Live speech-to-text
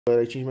But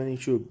I changed my name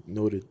to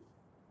Noted.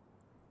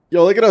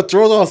 Yo, look at the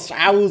throws on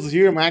Savos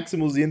here.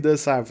 Maximus in the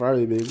side.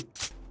 Friday, baby.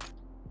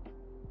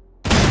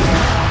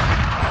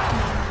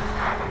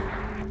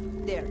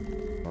 There.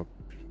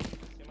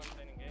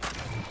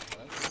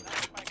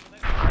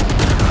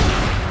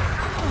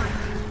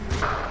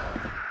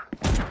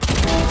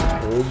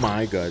 Oh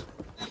my god.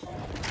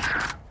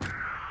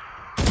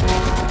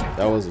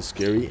 That was a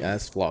scary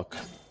ass flock.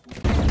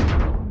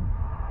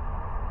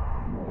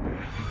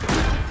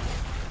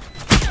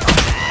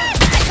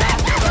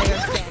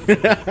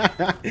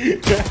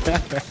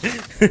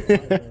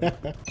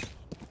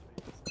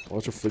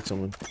 Watch her flick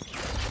someone.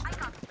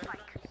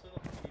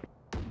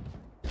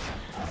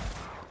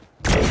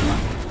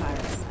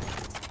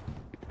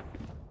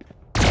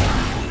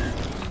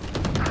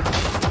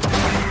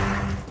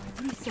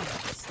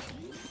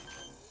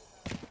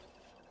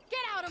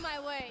 Get out of my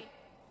way.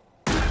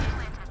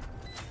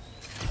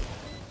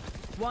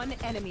 One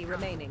enemy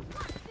remaining.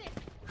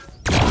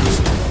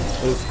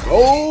 Let's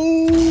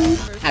go!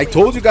 I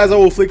told you guys I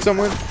will flick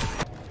someone.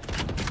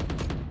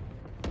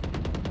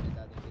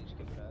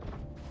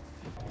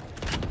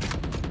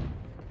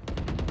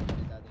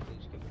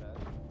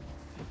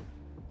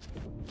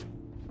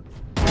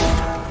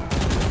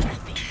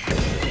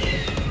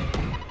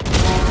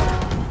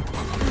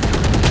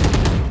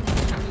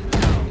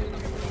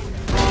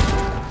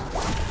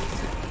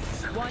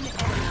 One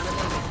enemy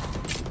remaining.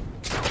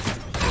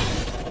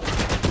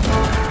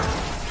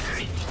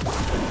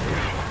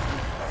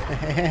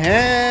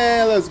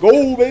 Let's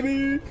go,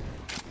 baby!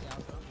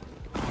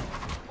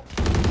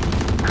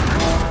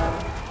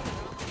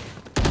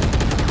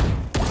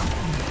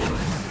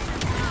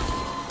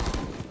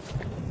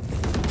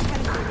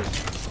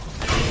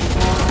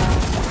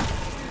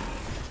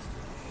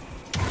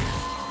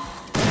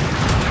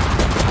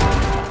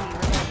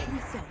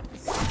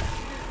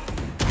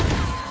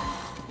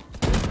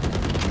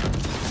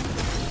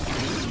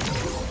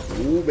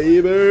 Oh,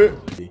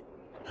 baby!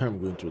 I'm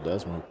going through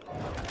that smoke.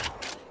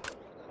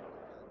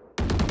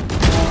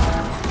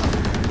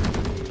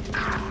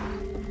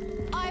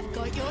 I've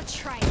got your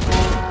train.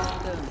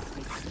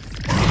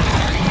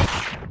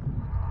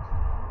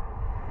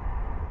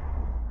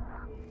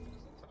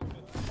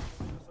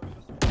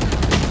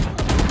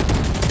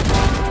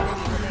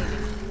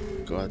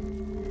 God.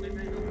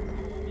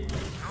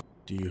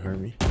 Do you hear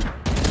me?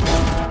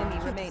 Enemy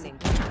remaining.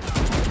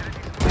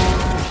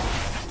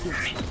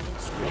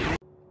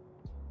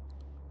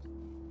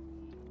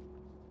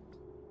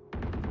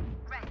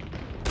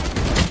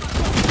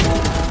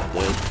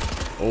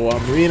 Oh,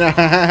 Amrina!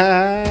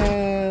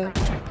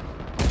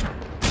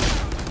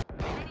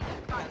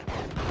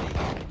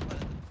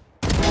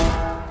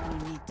 You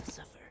need to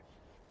suffer.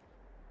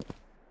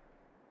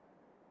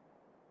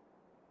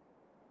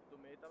 Do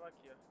meio tava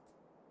aqui, ó.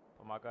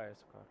 Tomar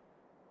HS, cara.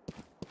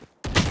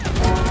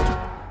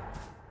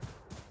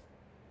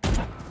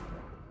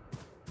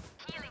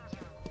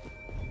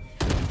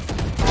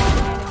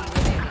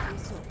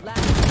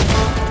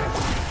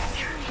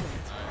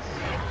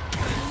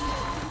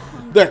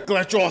 The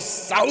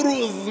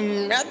Clutchosaurus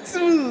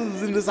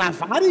Maximus in the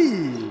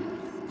safari!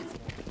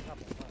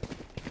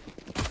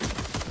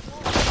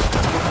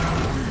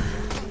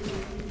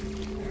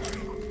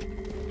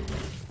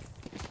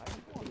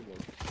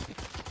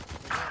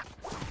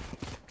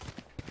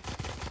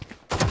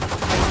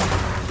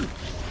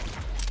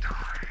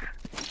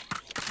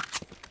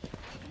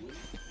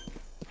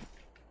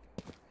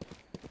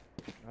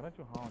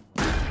 Garante o round.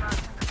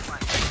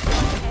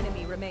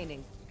 Enemy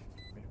remaining.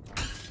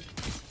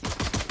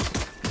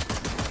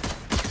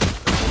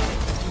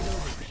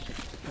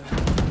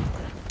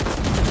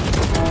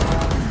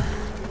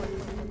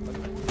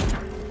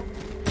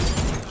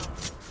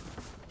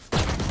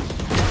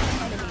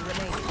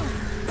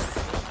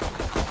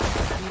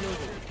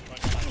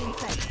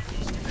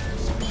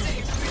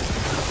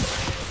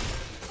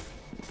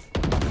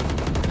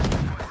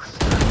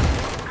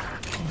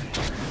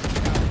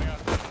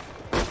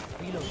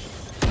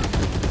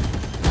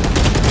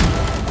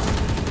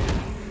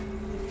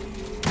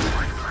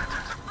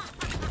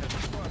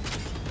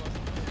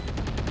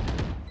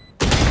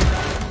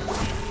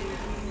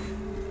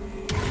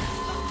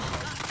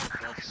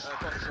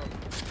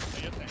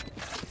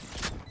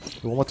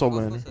 One more top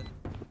lane.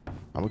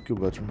 I'm gonna kill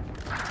veteran.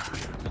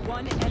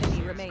 One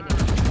enemy remaining.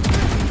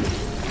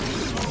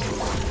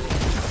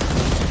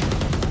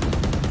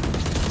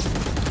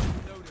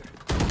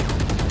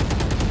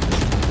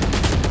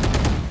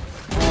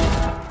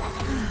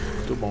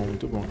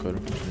 Muito bom, cara.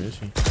 Continue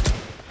assim.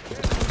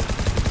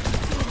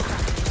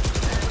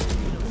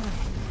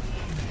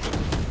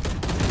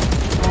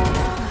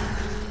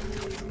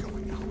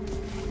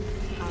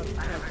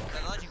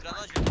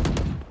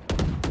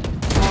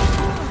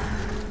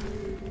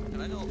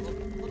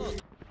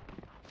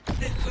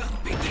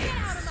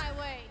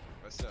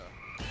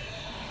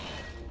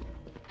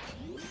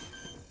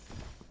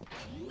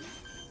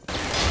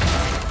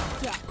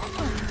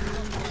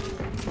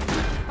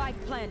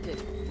 Spike planted.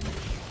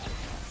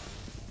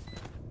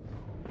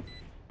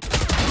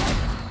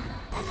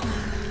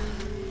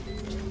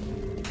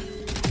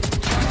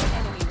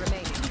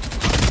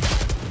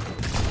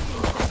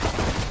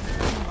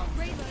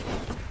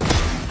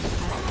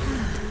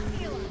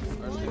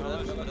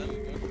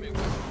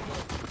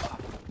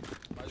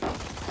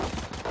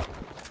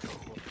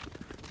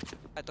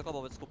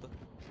 desculpa,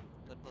 desculpa.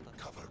 Tô implantando.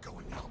 Cover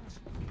going out.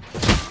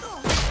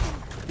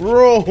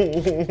 Bro.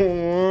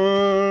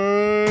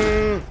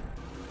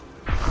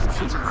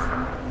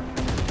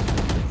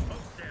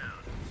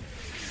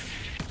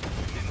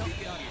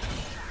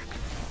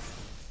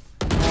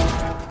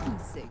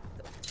 Insecto.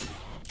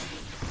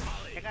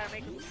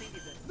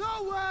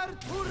 Nowhere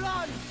to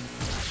run.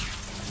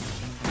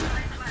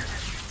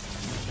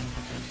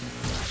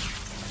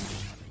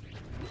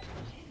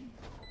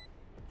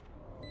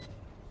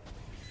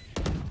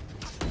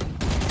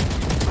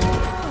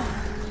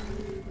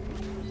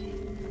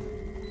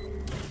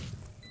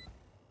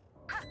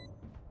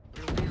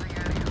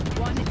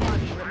 One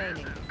enemy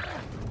remaining.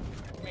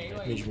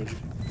 Mid.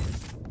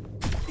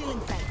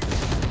 Feeling sight.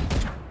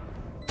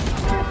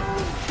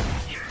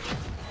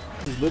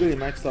 He's literally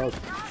maxed out.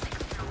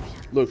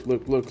 Look.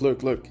 Look.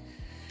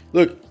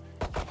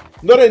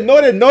 Note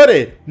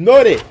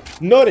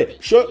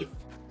it. Show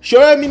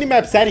your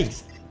minimap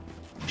settings.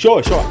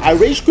 Show. I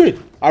rage quit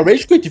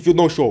if you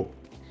don't show.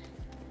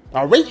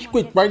 I rage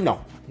quit right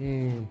now.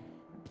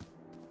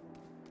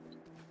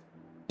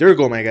 There you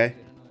go, my guy.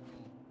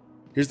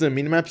 Here's the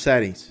minimap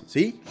settings.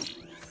 See?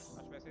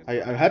 Are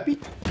you happy?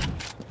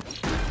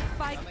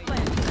 Spike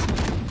planted.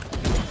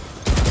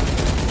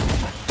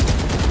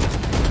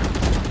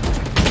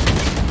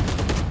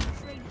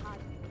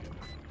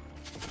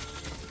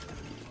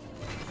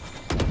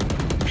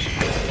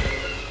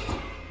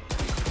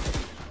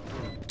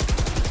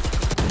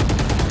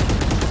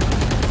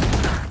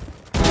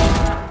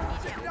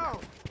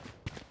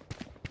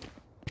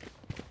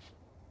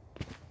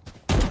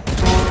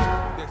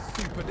 They're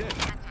super dead.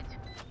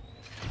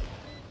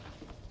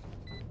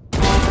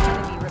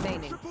 Enemy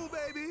remaining. Triple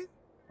baby.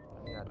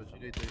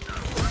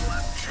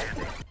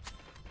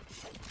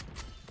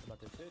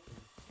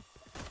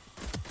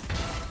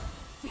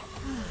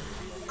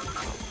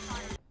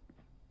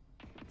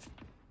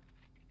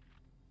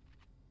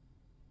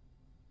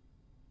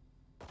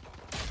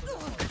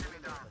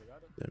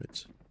 Damn it.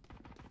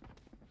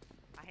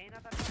 A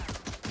Reina tá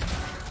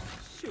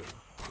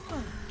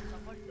Só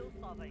pode ter um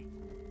só, véi.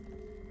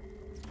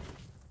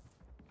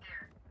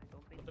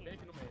 Eu tô bem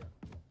aqui no meio.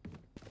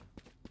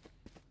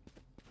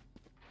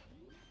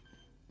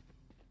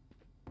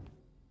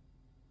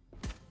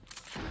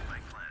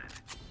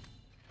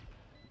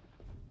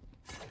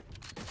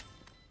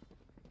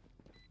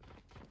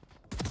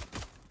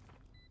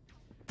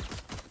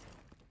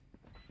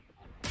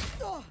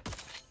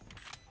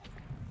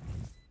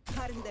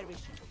 Cutting their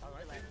vision.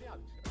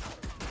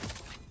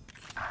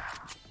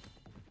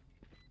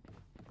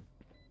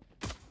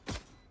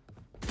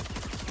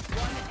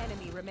 One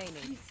enemy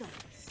remaining.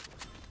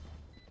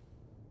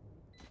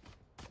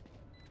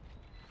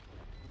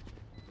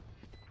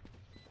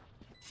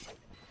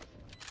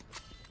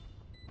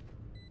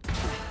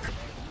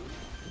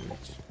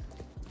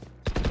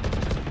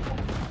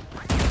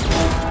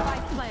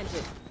 Spike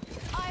planted.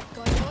 I've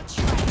got your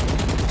trail.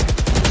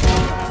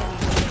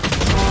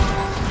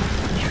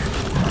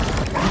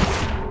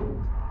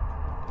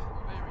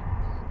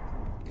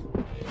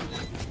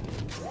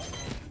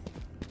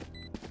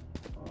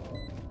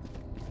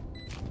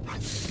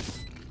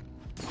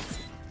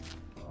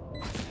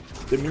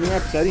 The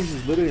minimap settings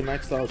is literally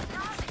maxed out.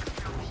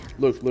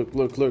 Look.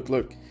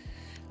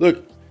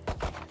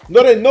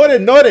 Note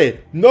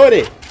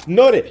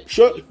it.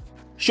 Show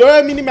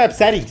your minimap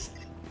settings.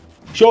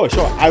 Show.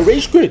 I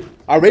rage quit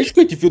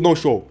if you don't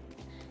show.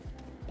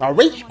 I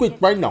rage quit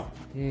right now.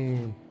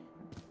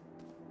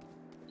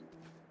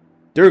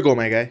 There you go,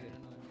 my guy.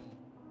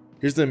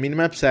 Here's the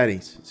minimap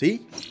settings.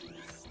 See?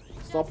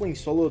 Stop playing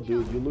solo,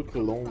 dude. You look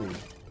lonely.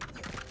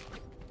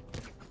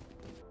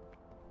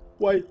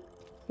 Why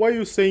are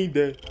you saying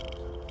that?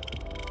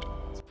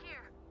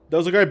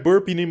 There's a guy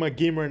burping in my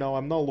game right now.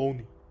 I'm not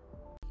lonely.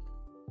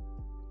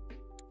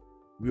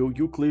 Will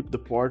you clip the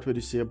part where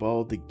you say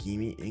about the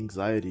gaming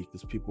anxiety?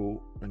 Because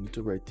people need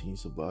to write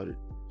things about it.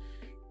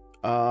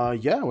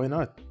 Yeah, why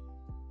not?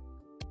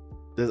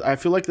 I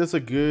feel like that's a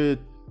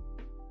good.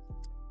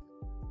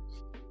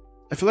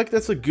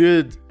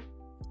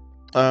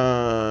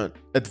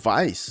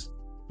 Advice,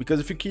 because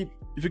if you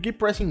keep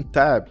pressing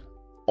tab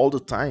all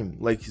the time,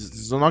 like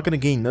it's not gonna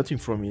gain nothing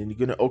from you, and you're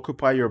gonna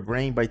occupy your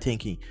brain by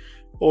thinking,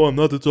 oh, I'm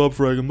not the top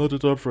frag,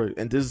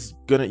 and this is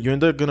you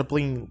end up gonna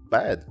playing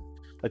bad.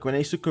 Like when I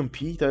used to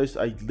compete, I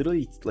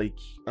literally like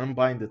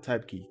unbind the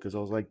tab key because I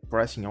was like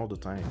pressing all the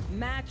time.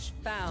 Match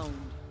found.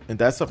 And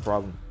that's a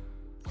problem.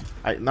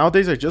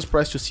 Nowadays I just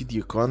press to see the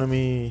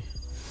economy,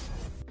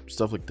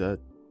 stuff like that.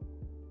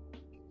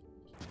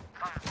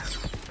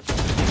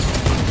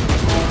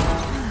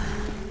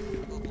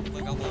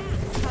 Legal bom.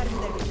 Cutting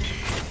their vision.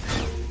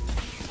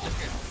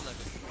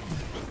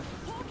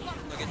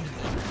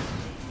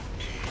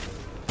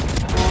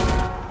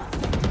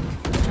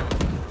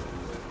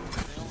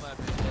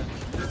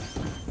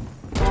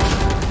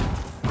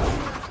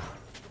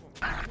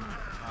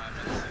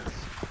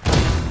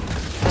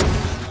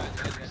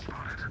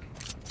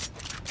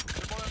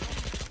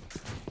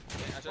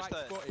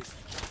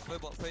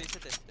 Foi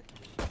CT.